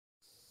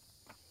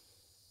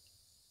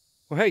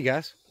Well, hey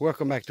guys,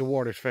 welcome back to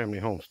Waters Family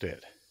Homestead.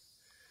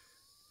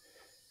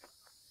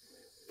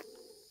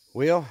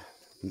 Well,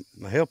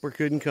 my helper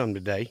couldn't come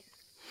today.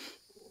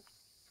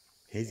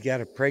 He's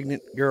got a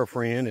pregnant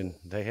girlfriend and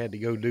they had to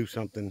go do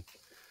something,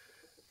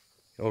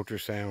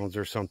 ultrasounds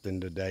or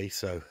something today,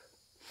 so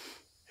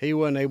he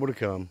wasn't able to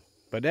come,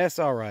 but that's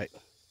all right.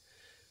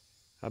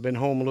 I've been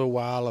home a little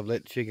while. I've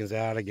let the chickens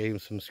out. I gave them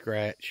some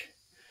scratch.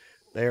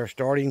 They are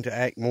starting to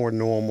act more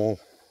normal.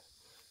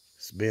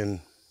 It's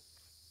been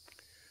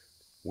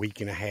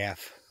week and a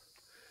half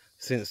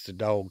since the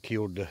dog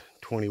killed the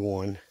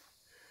 21,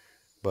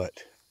 but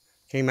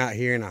came out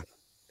here and I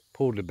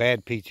pulled the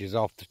bad peaches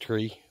off the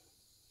tree,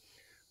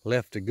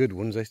 left the good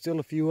ones. There's still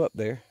a few up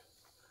there.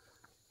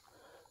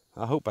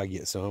 I hope I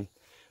get some.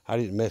 I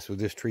didn't mess with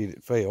this tree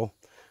that fell,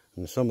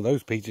 and some of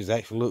those peaches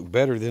actually look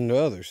better than the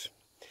others,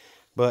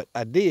 but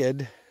I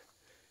did.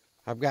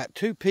 I've got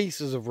 2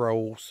 pieces of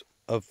rolls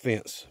of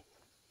fence,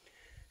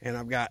 and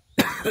I've got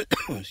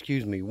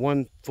excuse me,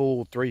 1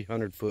 full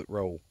 300-foot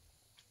roll.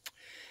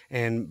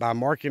 And by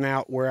marking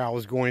out where I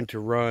was going to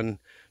run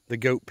the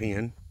goat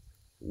pen,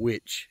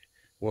 which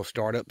will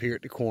start up here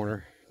at the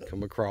corner,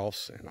 come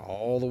across and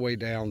all the way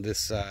down this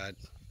side,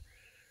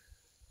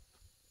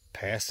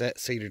 past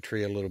that cedar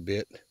tree a little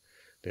bit,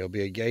 there'll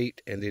be a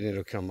gate, and then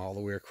it'll come all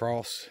the way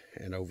across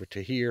and over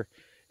to here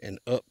and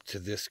up to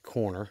this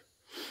corner.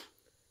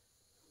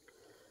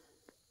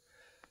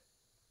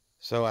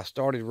 So I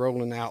started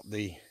rolling out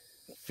the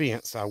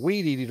fence. I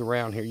weed eated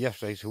around here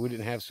yesterday, so we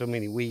didn't have so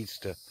many weeds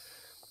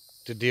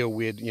to deal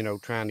with, you know,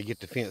 trying to get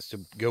the fence to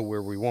go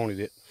where we wanted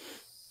it.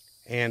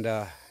 And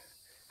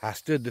I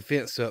stood the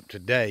fence up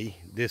today.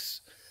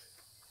 This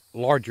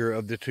larger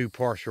of the 2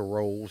 partial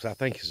rolls, I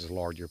think is a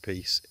larger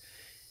piece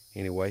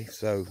anyway.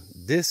 So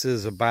this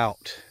is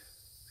about,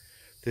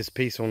 this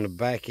piece on the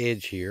back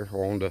edge here,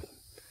 or on the,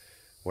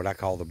 what I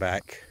call the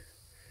back,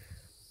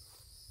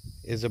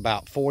 is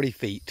about 40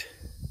 feet.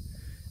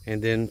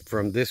 And then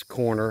from this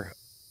corner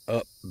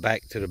up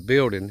back to the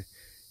building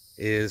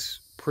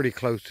is pretty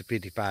close to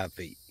 55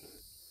 feet.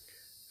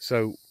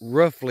 So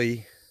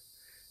roughly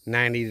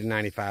 90 to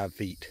 95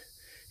 feet.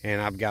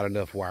 And I've got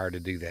enough wire to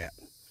do that.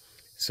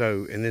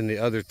 So, and then the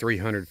other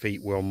 300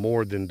 feet will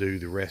more than do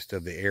the rest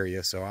of the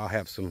area. So I'll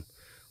have some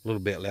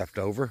little bit left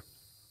over.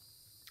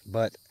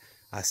 But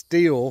I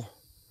still,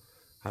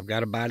 I've got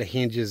to buy the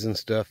hinges and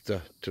stuff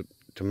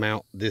to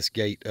mount this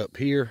gate up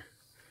here.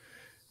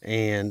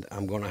 And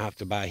I'm going to have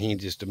to buy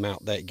hinges to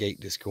mount that gate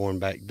that's going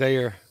back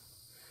there.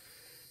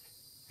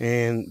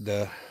 And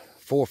the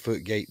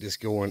 4-foot gate that's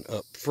going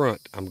up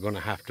front, I'm going to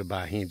have to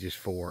buy hinges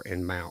for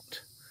and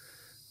mount.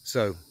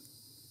 So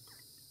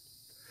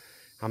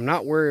I'm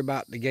not worried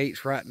about the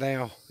gates right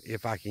now.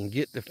 If I can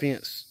get the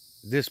fence,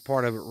 this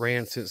part of it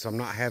ran, since I'm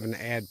not having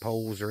to add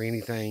poles or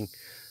anything,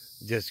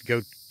 just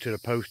go to the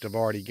post I've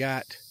already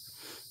got.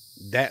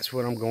 That's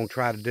what I'm going to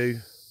try to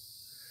do.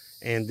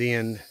 And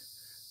then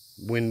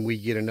when we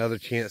get another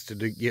chance to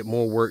get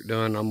more work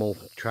done, I'm going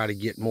to try to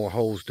get more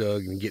holes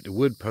dug and get the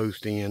wood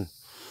post in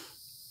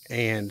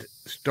and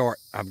start.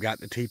 I've got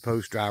the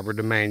T-post driver,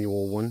 the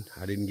manual one.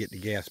 I didn't get the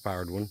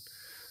gas-powered one,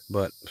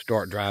 but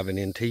start driving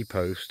in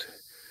T-post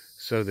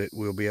so that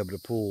we'll be able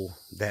to pull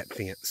that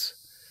fence.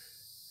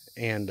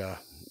 And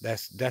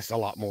that's a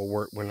lot more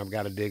work when I've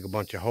got to dig a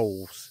bunch of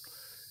holes,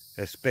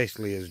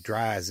 especially as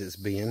dry as it's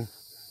been.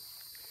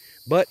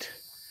 But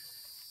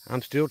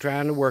I'm still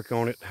trying to work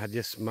on it.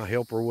 My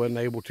helper wasn't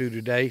able to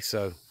today,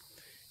 so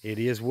it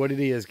is what it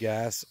is,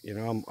 guys. You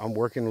know, I'm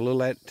working a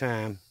little at a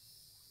time.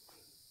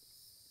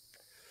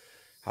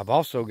 I've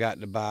also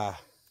got to buy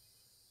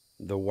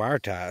the wire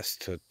ties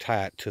to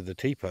tie it to the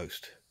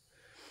T-post.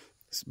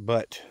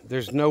 But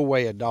there's no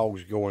way a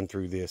dog's going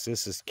through this.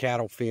 This is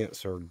cattle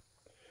fence or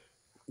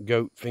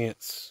goat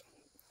fence,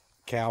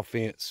 cow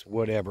fence,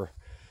 whatever.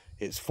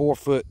 It's 4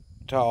 foot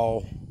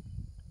tall.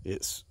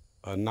 It's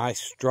a nice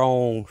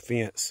strong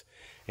fence,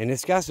 and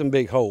it's got some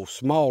big holes.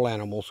 Small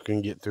animals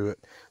can get through it.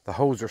 The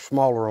holes are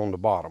smaller on the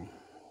bottom,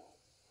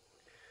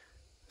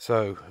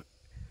 so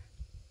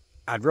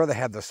I'd rather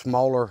have the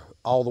smaller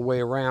all the way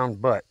around,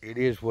 but it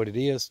is what it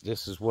is.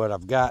 This is what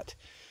I've got.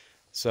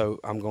 So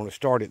I'm going to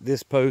start at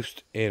this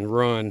post and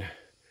run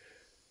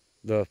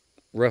the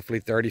roughly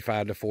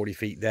 35 to 40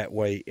 feet that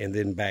way, and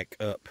then back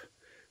up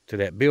to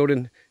that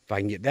building. If I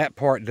can get that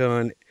part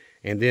done,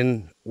 and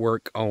then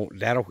work on,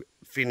 that'll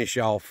finish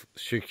off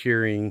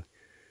securing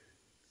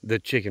the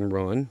chicken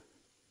run,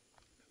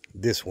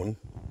 this one,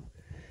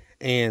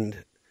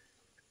 and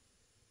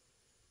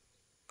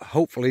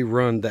hopefully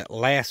run that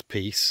last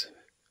piece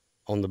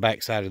on the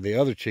back side of the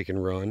other chicken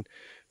run.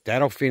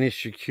 That'll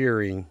finish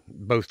securing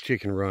both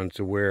chicken runs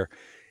to where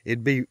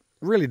it'd be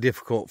really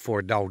difficult for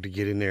a dog to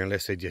get in there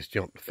unless they just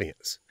jump the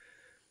fence.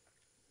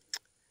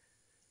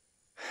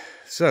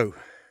 So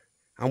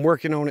I'm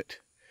working on it.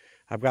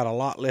 I've got a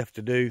lot left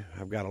to do.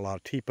 I've got a lot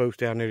of T-posts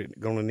down there that are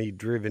going to need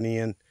driven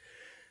in,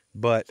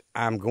 but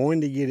I'm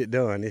going to get it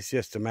done. It's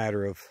just a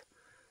matter of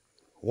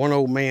one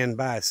old man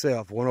by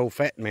himself, one old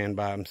fat man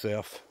by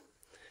himself,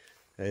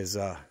 it's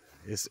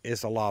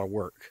a lot of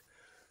work.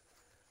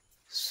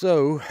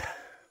 So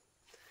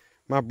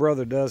my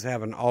brother does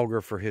have an auger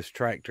for his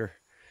tractor,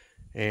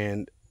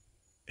 and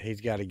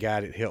he's got a guy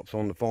that helps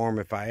on the farm.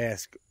 If I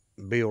ask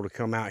Bill to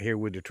come out here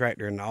with the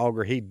tractor and the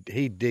auger,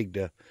 he'd dig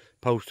the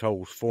post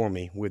holes for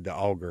me with the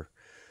auger.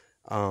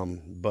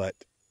 But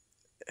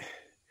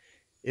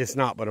it's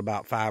not but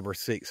about 5 or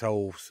 6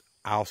 holes.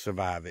 I'll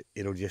survive it.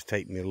 It'll just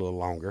take me a little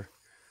longer.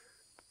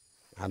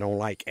 I don't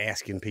like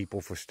asking people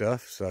for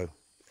stuff, so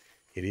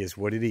it is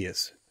what it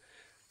is.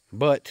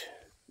 But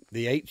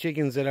the 8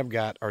 chickens that I've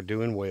got are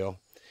doing well.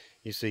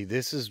 You see,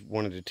 this is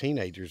one of the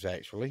teenagers,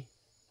 actually.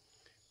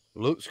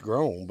 Looks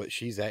grown, but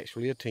she's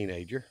actually a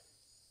teenager.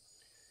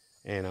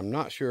 And I'm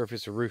not sure if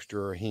it's a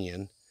rooster or a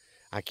hen.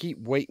 I keep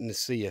waiting to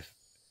see if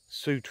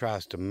Sue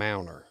tries to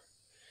mount her.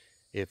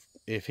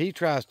 If he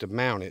tries to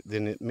mount it,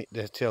 then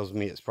that tells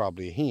me it's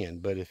probably a hen.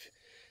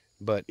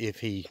 But if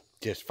he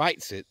just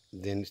fights it,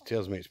 then it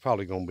tells me it's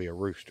probably going to be a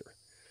rooster.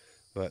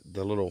 But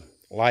the little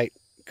light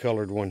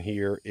colored one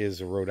here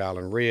is a Rhode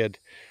Island Red.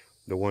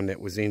 The one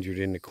that was injured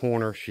in the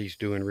corner, she's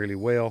doing really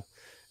well.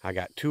 I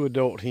got 2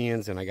 adult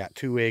hens, and I got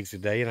 2 eggs a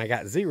day, and I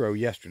got 0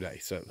 yesterday.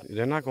 So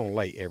they're not going to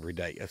lay every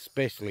day,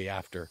 especially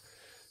after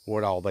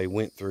what all they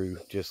went through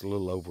just a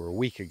little over a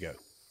week ago.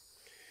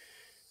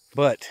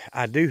 But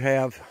I do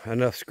have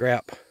enough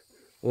scrap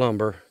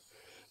lumber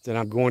that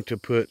I'm going to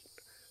put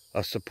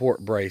a support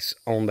brace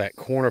on that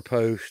corner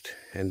post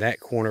and that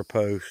corner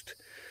post.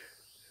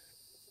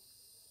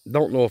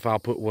 Don't know if I'll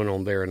put one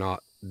on there or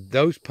not.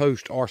 Those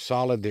posts are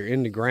solid. They're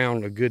in the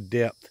ground a good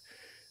depth.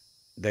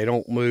 They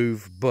don't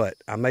move, but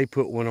I may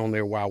put one on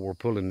there while we're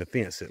pulling the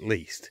fence at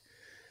least.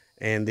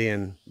 And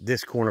then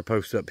this corner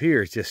post up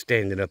here is just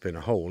standing up in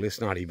a hole.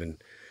 It's not even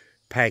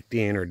packed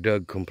in or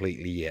dug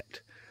completely yet.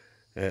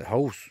 That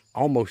hole's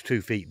almost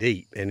 2 feet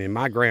deep. And in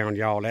my ground,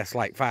 y'all, that's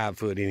like 5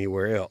 foot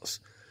anywhere else.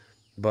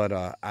 But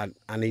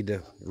I need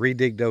to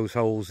redig those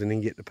holes and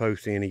then get the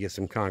post in and get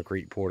some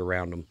concrete poured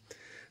around them.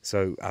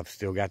 So I've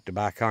still got to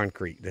buy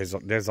concrete.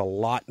 There's a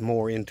lot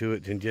more into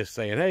it than just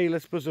saying, hey,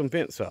 let's put some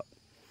fence up.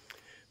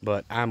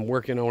 But I'm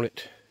working on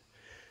it.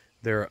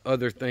 There are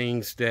other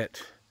things that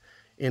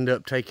end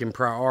up taking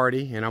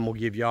priority, and I'm going to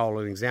give y'all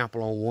an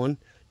example on one.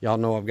 Y'all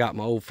know I've got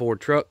my old Ford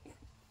truck.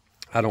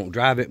 I don't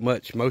drive it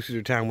much. Most of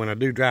the time when I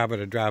do drive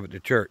it, I drive it to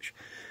church.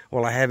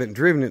 Well, I haven't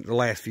driven it the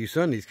last few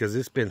Sundays because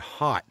it's been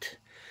hot.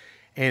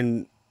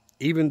 And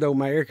even though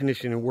my air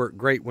conditioning worked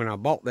great when I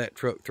bought that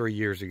truck 3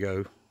 years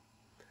ago,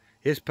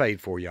 it's paid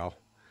for, y'all.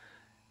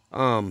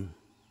 I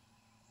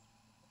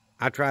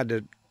tried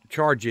to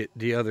charge it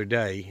the other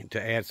day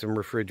to add some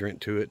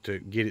refrigerant to it to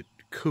get it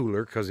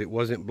cooler because it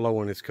wasn't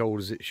blowing as cold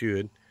as it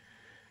should.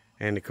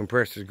 And the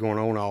compressor's going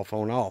on, off,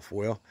 on, off.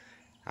 Well,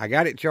 I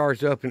got it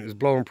charged up and it was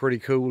blowing pretty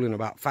cool. And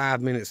about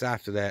 5 minutes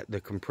after that, the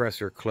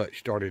compressor clutch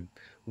started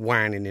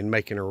whining and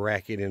making a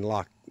racket and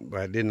well,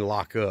 it didn't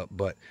lock up,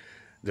 but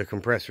the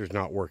compressor's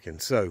not working.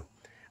 So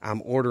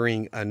I'm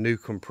ordering a new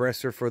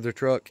compressor for the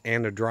truck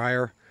and a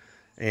dryer.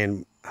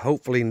 And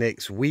hopefully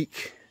next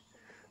week,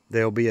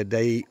 there'll be a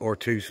day or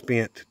 2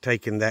 spent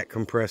taking that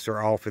compressor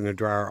off and the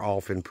dryer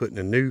off and putting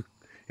a new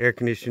air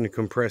conditioning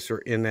compressor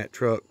in that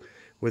truck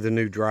with a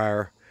new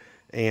dryer.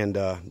 And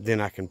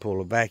then I can pull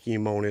a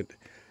vacuum on it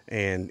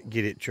and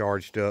get it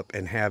charged up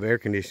and have air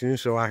conditioning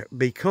so I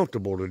be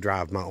comfortable to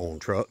drive my own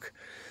truck.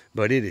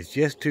 But it is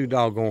just too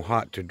doggone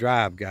hot to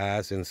drive,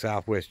 guys, in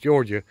Southwest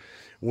Georgia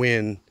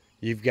when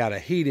you've got a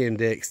heat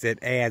index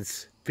that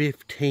adds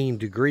 15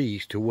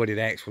 degrees to what it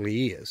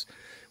actually is.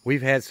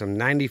 We've had some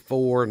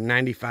 94,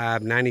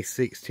 95,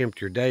 96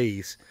 temperature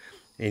days,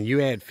 and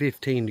you add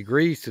 15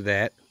 degrees to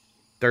that,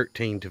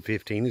 13 to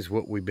 15 is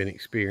what we've been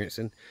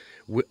experiencing,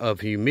 of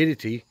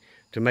humidity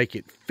to make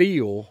it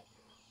feel,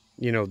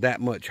 you know,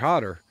 that much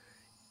hotter.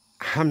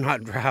 I'm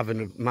not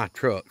driving my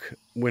truck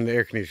when the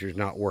air conditioner's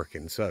not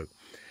working. So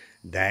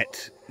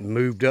that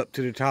moved up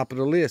to the top of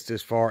the list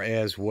as far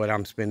as what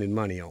I'm spending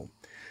money on.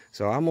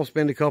 So I'm going to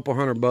spend a couple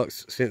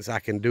 $100 since I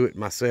can do it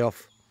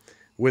myself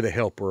with a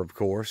helper, of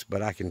course,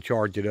 but I can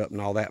charge it up and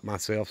all that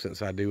myself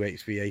since I do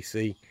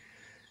HVAC.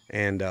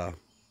 And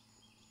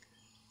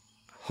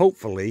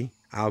hopefully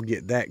I'll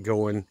get that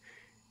going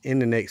in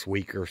the next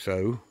week or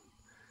so.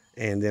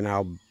 And then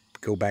I'll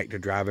go back to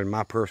driving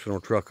my personal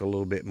truck a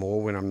little bit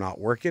more when I'm not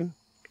working.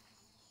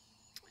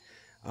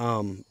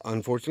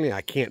 Unfortunately,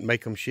 I can't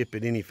make them ship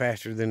it any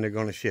faster than they're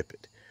going to ship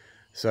it.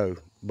 So,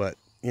 but,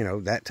 you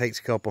know, that takes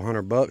a couple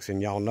 $100, and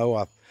y'all know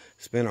I've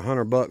spent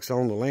 $100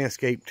 on the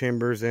landscape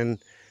timbers and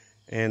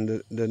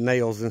the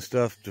nails and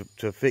stuff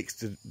to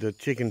fix the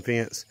chicken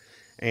fence.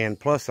 And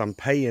plus I'm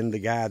paying the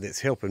guy that's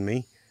helping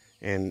me.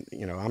 And,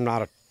 you know, I'm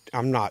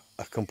not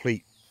a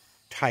complete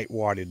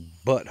tight-wadded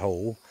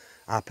butthole.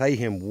 I pay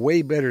him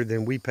way better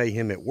than we pay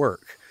him at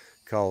work,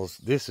 because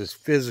this is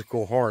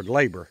physical hard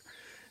labor.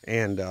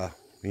 And,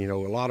 you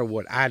know, a lot of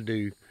what I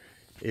do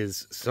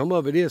is, some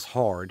of it is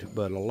hard,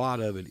 but a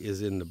lot of it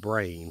is in the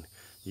brain.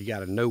 You got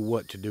to know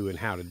what to do and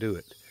how to do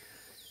it.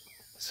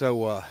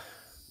 So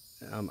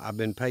I've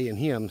been paying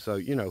him. So,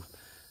 you know,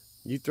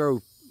 you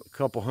throw a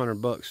couple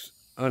 $100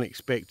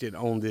 unexpected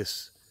on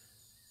this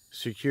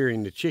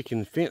securing the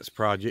chicken fence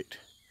project,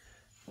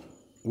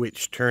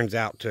 which turns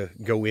out to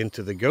go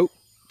into the goat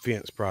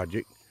fence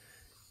project,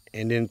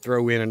 and then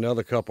throw in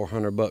another couple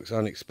 $100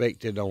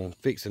 unexpected on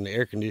fixing the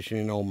air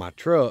conditioning on my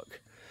truck.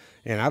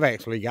 And I've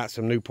actually got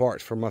some new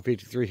parts for my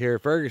 53 Harry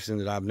Ferguson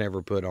that I've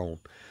never put on.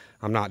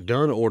 I'm not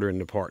done ordering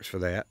the parts for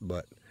that,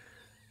 but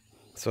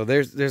so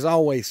there's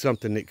always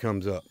something that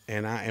comes up,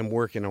 and I am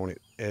working on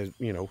it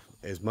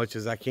as much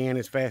as I can,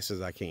 as fast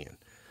as I can.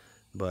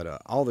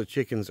 But all the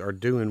chickens are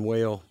doing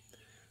well.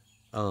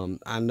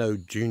 I know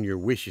Junior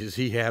wishes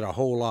he had a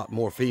whole lot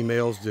more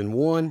females than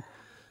one,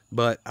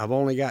 but I've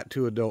only got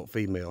 2 adult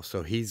females,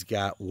 so he's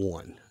got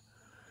 1.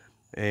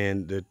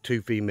 And the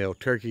 2 female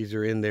turkeys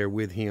are in there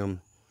with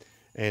him.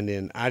 And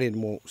then I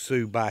didn't want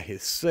Sue by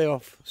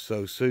himself,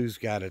 so Sue's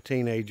got a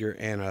teenager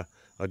and a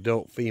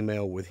adult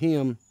female with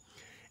him.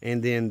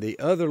 And then the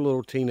other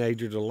little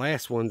teenager, the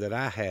last one that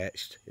I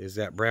hatched, is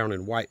that brown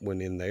and white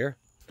one in there.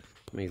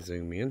 Let me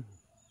zoom in.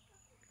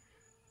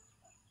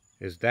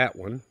 Is that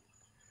one.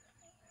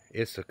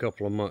 It's a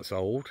couple of months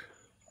old.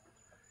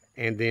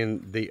 And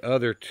then the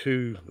other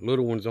 2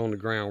 little ones on the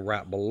ground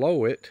right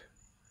below it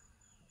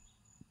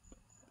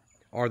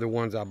are the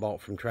ones I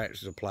bought from Tractor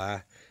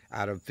Supply.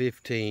 Out of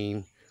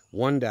 15,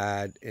 1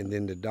 died, and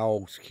then the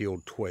dogs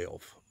killed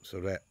 12. So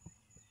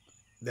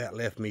that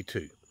left me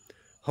 2.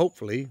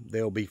 Hopefully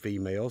they'll be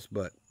females,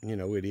 but you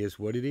know, it is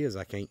what it is.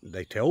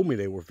 They told me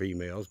they were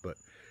females, but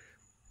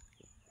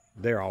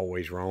they're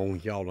always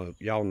wrong. Y'all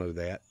know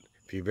that.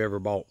 If you've ever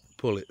bought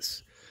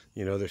pullets,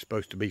 you know, they're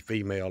supposed to be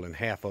female, and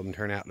half of them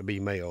turn out to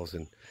be males.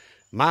 And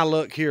my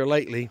luck here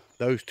lately,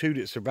 those 2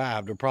 that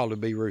survived will probably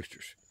be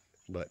roosters.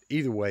 But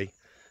either way,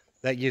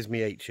 that gives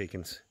me 8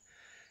 chickens.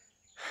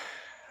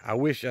 I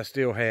wish I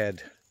still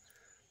had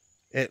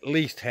at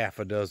least half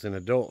a dozen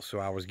adults, so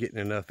I was getting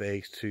enough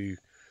eggs to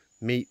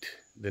meet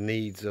the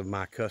needs of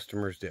my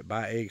customers that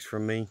buy eggs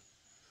from me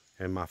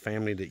and my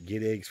family that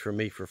get eggs from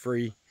me for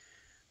free.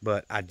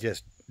 But I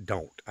just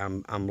don't.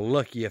 I'm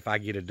lucky if I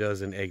get a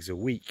dozen eggs a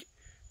week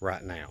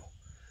right now,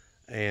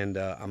 and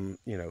I'm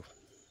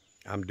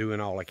doing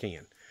all I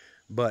can.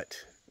 But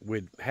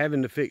with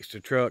having to fix the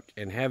truck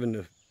and having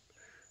to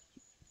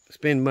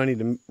spend money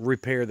to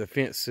repair the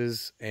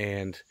fences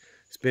and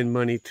spend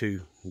money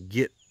to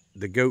get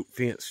the goat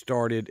fence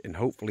started and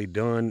hopefully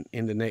done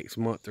in the next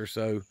month or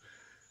so,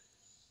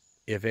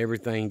 if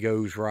everything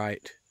goes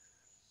right,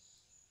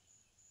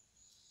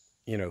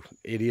 you know,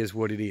 it is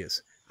what it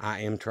is.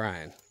 I am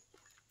trying.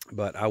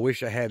 But I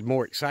wish I had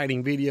more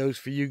exciting videos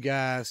for you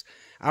guys.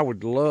 I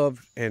would love,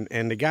 and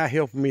the guy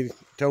helping me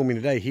told me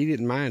today he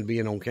didn't mind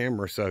being on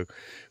camera. So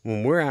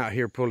when we're out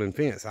here pulling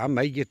fence, I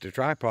may get the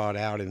tripod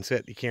out and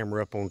set the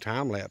camera up on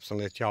time lapse and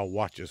let y'all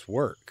watch us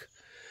work.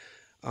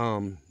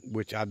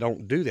 Which I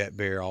don't do that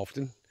very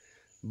often.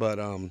 But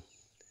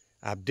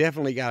I've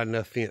definitely got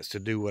enough fence to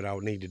do what I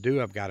would need to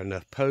do. I've got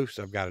enough posts.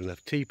 I've got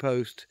enough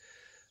T-post.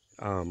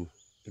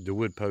 The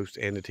wood post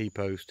and the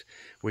T-post.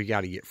 We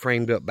got to get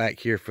framed up back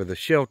here for the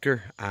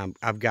shelter.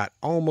 I've got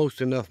almost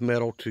enough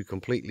metal to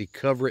completely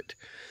cover it.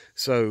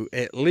 So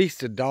at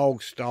least a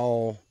dog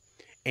stall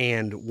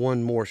and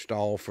 1 more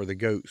stall for the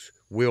goats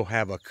will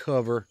have a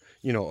cover,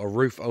 you know, a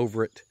roof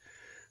over it.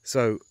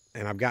 So,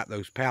 and I've got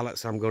those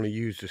pallets I'm going to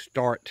use to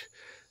start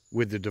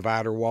with the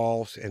divider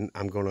walls, and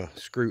I'm going to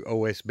screw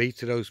OSB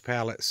to those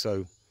pallets.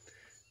 So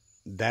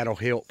that'll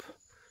help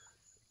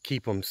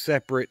keep them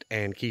separate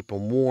and keep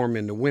them warm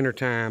in the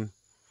wintertime.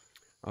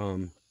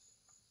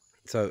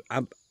 So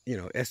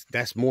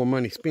that's more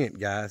money spent,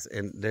 guys,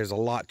 and there's a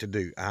lot to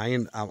do. I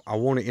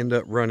want to end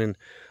up running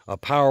a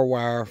power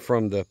wire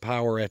from the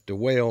power at the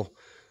well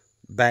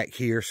back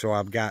here, so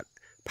I've got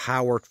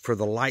power for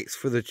the lights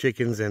for the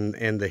chickens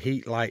and the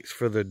heat lights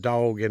for the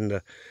dog and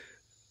the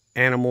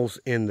animals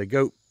in the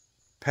goat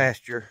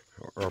pasture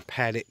or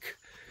paddock.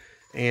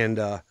 And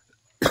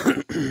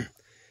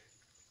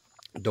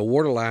the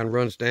water line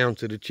runs down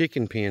to the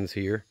chicken pens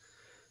here,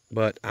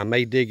 but I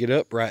may dig it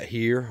up right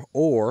here,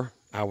 or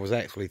I was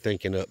actually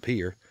thinking up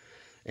here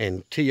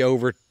and tee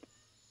over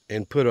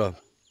and put a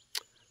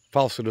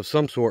faucet of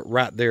some sort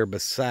right there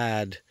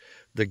beside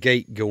the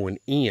gate going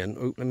in.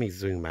 Oh, let me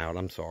zoom out,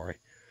 I'm sorry.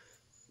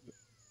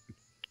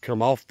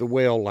 Come off the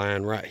well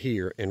line right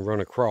here and run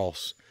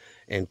across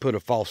and put a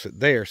faucet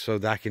there so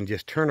that I can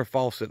just turn a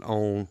faucet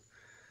on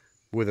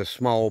with a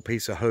small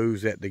piece of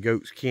hose that the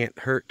goats can't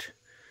hurt,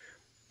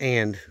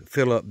 and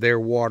fill up their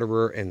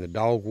waterer and the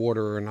dog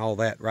waterer and all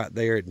that right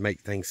there. It'd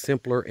make things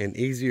simpler and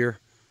easier.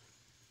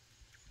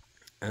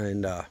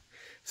 And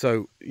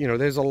so, you know,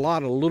 there's a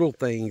lot of little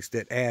things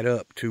that add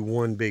up to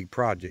one big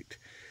project.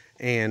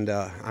 And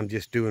I'm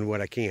just doing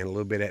what I can, a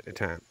little bit at a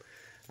time.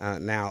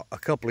 Now, a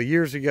couple of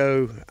years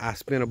ago, I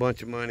spent a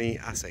bunch of money.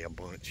 I say a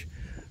bunch.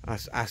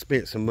 I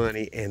spent some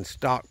money and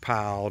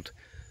stockpiled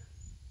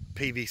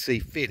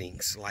PVC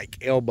fittings like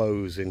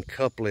elbows and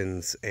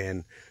couplings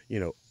and,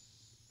 you know,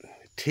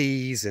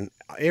 T's and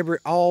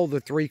all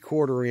the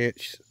 3/4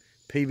 inch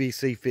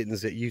PVC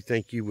fittings that you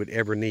think you would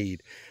ever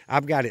need.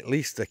 I've got at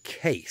least a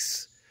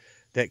case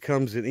that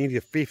comes in either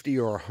 50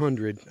 or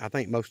 100. I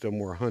think most of them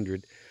were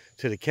 100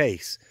 to the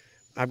case,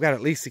 I've got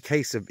at least a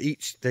case of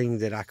each thing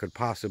that I could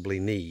possibly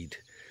need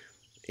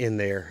in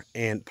there,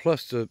 and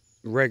plus the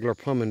regular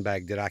plumbing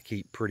bag that I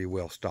keep pretty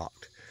well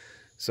stocked.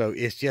 So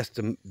it's just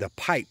the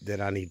pipe that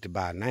I need to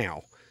buy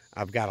now.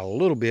 I've got a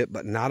little bit,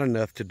 but not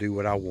enough to do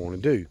what I want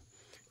to do,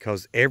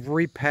 because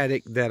every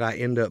paddock that I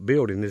end up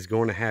building is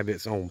going to have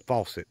its own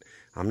faucet.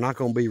 I'm not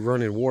going to be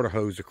running water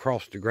hose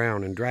across the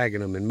ground and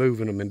dragging them and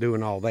moving them and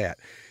doing all that.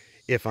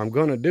 If I'm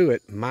going to do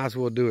it, might as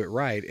well do it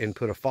right and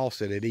put a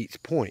faucet at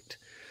each point.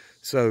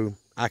 So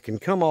I can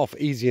come off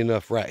easy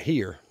enough right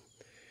here,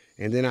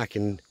 and then I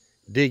can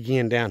dig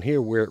in down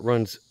here where it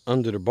runs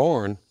under the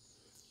barn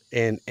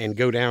and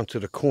go down to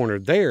the corner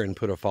there and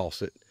put a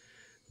faucet.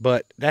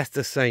 But that's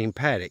the same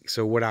paddock.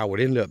 So what I would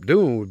end up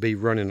doing would be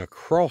running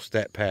across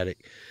that paddock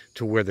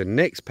to where the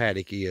next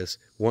paddock is,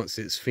 once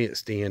it's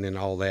fenced in and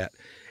all that,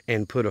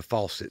 and put a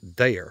faucet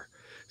there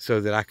so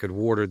that I could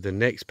water the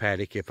next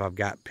paddock if I've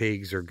got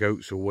pigs or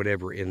goats or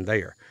whatever in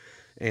there.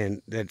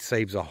 And that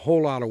saves a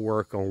whole lot of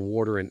work on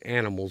watering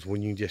animals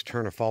when you just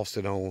turn a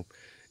faucet on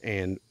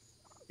and,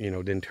 you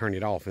know, then turn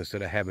it off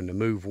instead of having to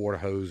move water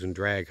hose and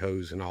drag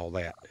hose and all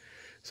that.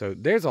 So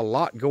there's a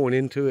lot going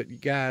into it, you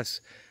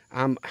guys.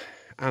 I'm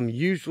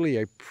usually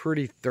a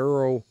pretty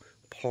thorough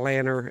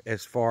planner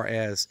as far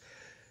as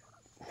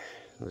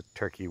the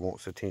turkey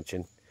wants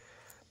attention.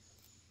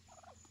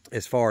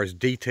 As far as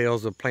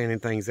details of planning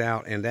things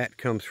out, and that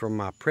comes from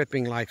my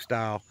prepping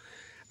lifestyle.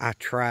 I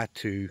try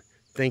to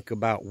think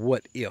about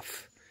what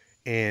if,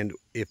 and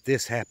if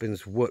this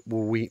happens, what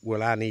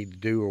will I need to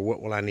do, or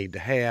what will I need to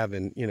have,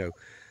 and you know.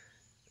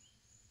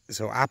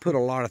 So I put a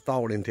lot of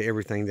thought into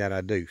everything that I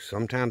do.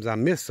 Sometimes I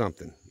miss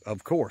something.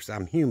 Of course,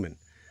 I'm human,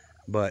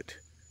 but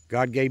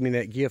God gave me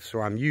that gift, so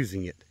I'm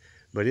using it.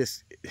 But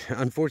it's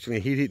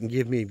unfortunately He didn't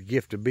give me the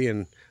gift of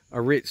being a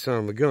rich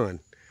son of a gun.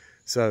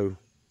 So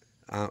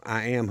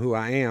I am who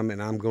I am,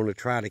 and I'm going to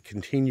try to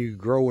continue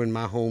growing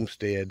my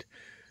homestead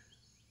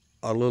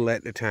a little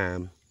at a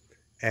time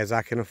as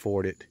I can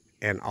afford it,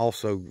 and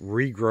also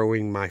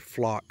regrowing my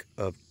flock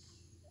of,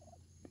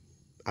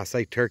 I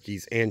say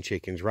turkeys and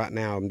chickens. Right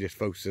now I'm just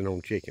focusing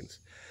on chickens.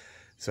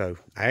 So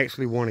I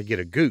actually want to get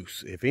a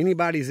goose. If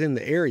anybody's in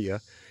the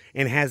area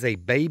and has a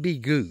baby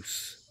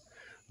goose,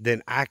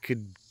 then I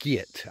could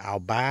I'll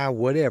buy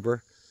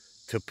whatever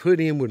to put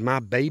in with my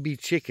baby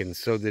chickens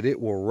so that it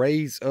will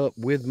raise up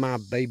with my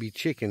baby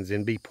chickens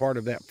and be part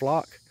of that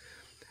flock.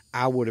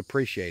 I would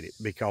appreciate it,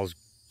 because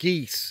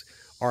geese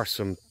are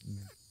some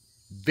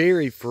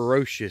very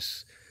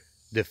ferocious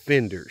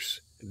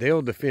defenders.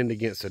 They'll defend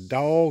against a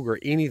dog or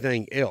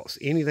anything else.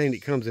 Anything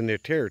that comes in their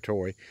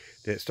territory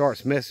that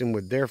starts messing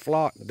with their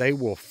flock, they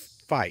will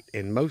fight,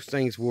 and most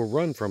things will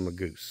run from a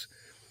goose.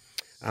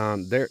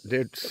 They're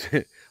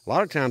a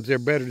lot of times they're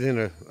better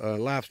than a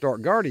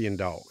livestock guardian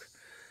dog.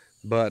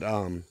 But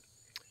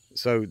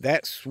so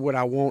that's what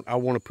I want. I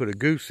want to put a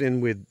goose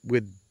in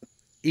with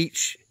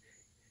each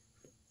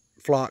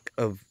flock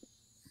of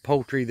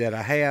poultry that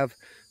I have,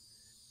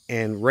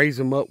 and raise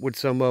them up with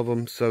some of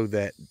them so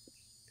that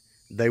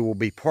they will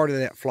be part of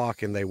that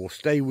flock and they will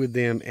stay with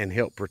them and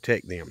help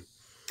protect them.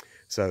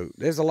 So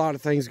there's a lot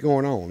of things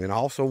going on. And I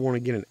also want to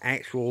get an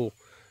actual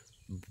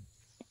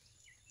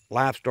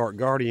livestock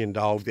guardian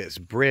dog that's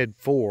bred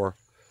for,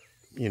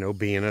 you know,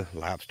 being a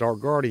livestock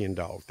guardian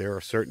dog. There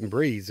are certain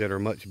breeds that are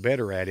much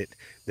better at it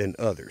than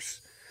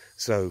others.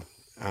 So,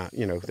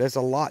 you know, there's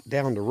a lot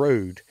down the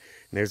road,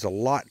 and there's a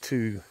lot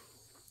to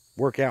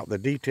work out the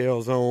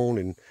details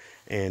on,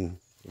 and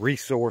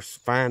resource,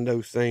 find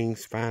those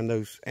things, find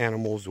those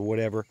animals or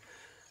whatever.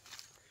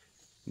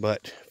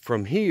 But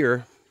from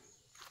here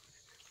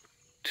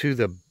to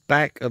the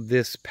back of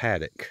this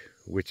paddock,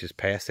 which is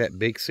past that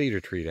big cedar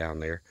tree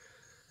down there,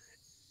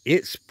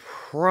 it's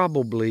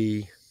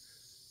probably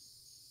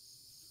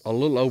a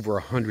little over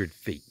 100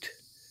 feet.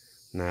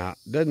 Now,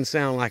 it doesn't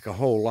sound like a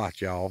whole lot,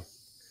 y'all,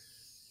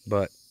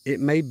 but it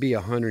may be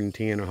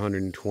 110,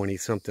 120,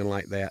 something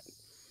like that.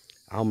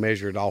 I'll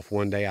measure it off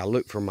one day. I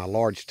looked for my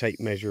large tape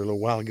measure a little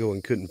while ago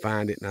and couldn't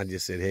find it, and I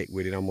just said, heck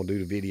with it, I'm gonna do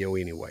the video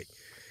anyway.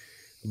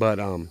 But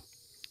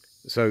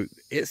so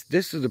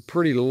this is a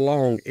pretty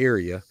long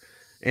area.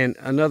 And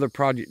another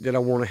project that I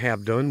want to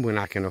have done when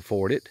I can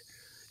afford it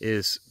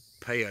is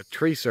pay a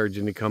tree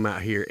surgeon to come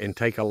out here and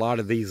take a lot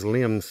of these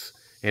limbs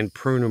and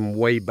prune them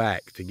way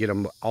back to get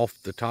them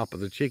off the top of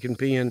the chicken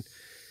pen,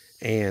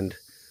 and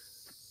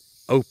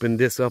open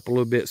this up a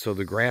little bit so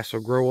the grass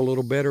will grow a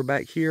little better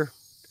back here,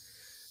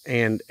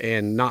 and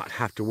not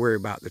have to worry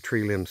about the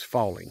tree limbs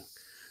falling.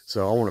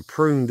 So I want to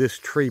prune this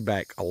tree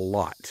back a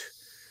lot,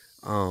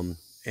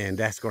 and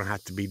that's going to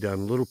have to be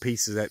done little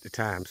pieces at a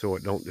time so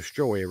it don't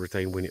destroy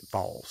everything when it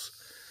falls.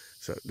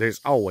 So there's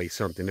always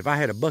something. If I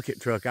had a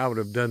bucket truck, I would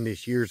have done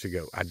this years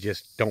ago. I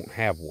just don't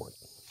have one.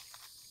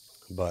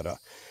 But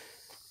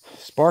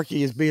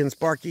Sparky is being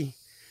Sparky.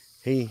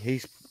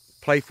 He's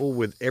playful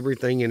with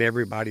everything and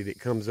everybody that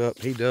comes up.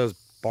 He does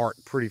bark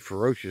pretty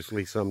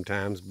ferociously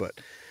sometimes,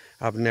 but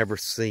I've never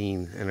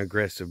seen an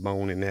aggressive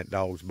bone in that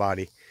dog's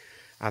body.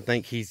 I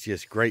think he's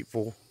just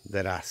grateful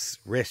that I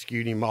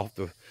rescued him off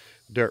the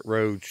dirt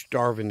road,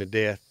 starving to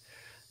death.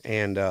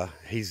 And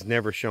he's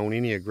never shown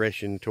any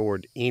aggression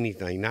toward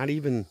anything, not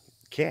even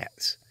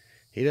cats.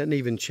 He doesn't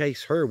even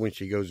chase her when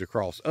she goes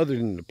across, other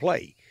than to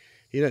play.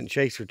 He doesn't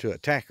chase her to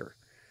attack her.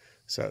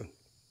 So,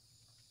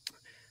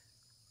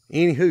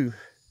 anywho,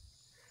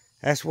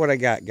 that's what I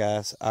got,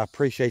 guys. I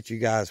appreciate you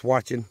guys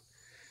watching.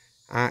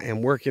 I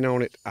am working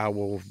on it. I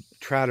will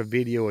try to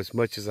video as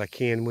much as I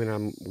can when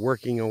I'm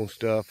working on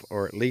stuff,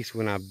 or at least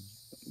when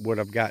what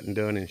I've gotten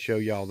done, and show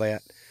y'all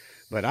that.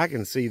 But I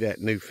can see that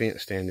new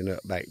fence standing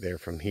up back there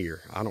from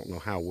here. I don't know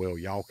how well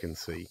y'all can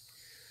see,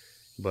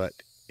 but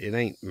it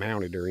ain't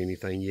mounted or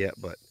anything yet.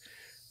 But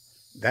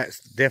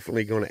that's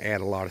definitely going to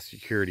add a lot of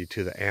security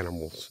to the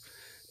animals,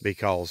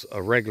 because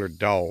a regular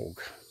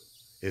dog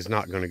is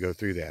not going to go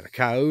through that. A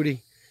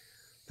coyote,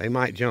 they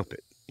might jump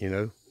it, you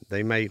know.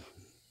 They may,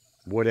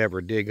 whatever,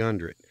 dig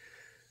under it.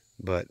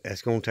 But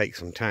that's going to take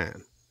some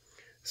time.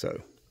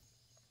 So,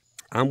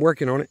 I'm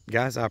working on it.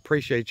 Guys, I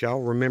appreciate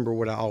y'all. Remember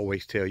what I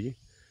always tell you.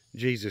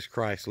 Jesus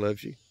Christ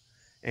loves you,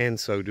 and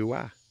so do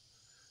I.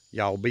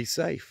 Y'all be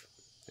safe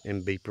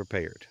and be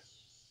prepared.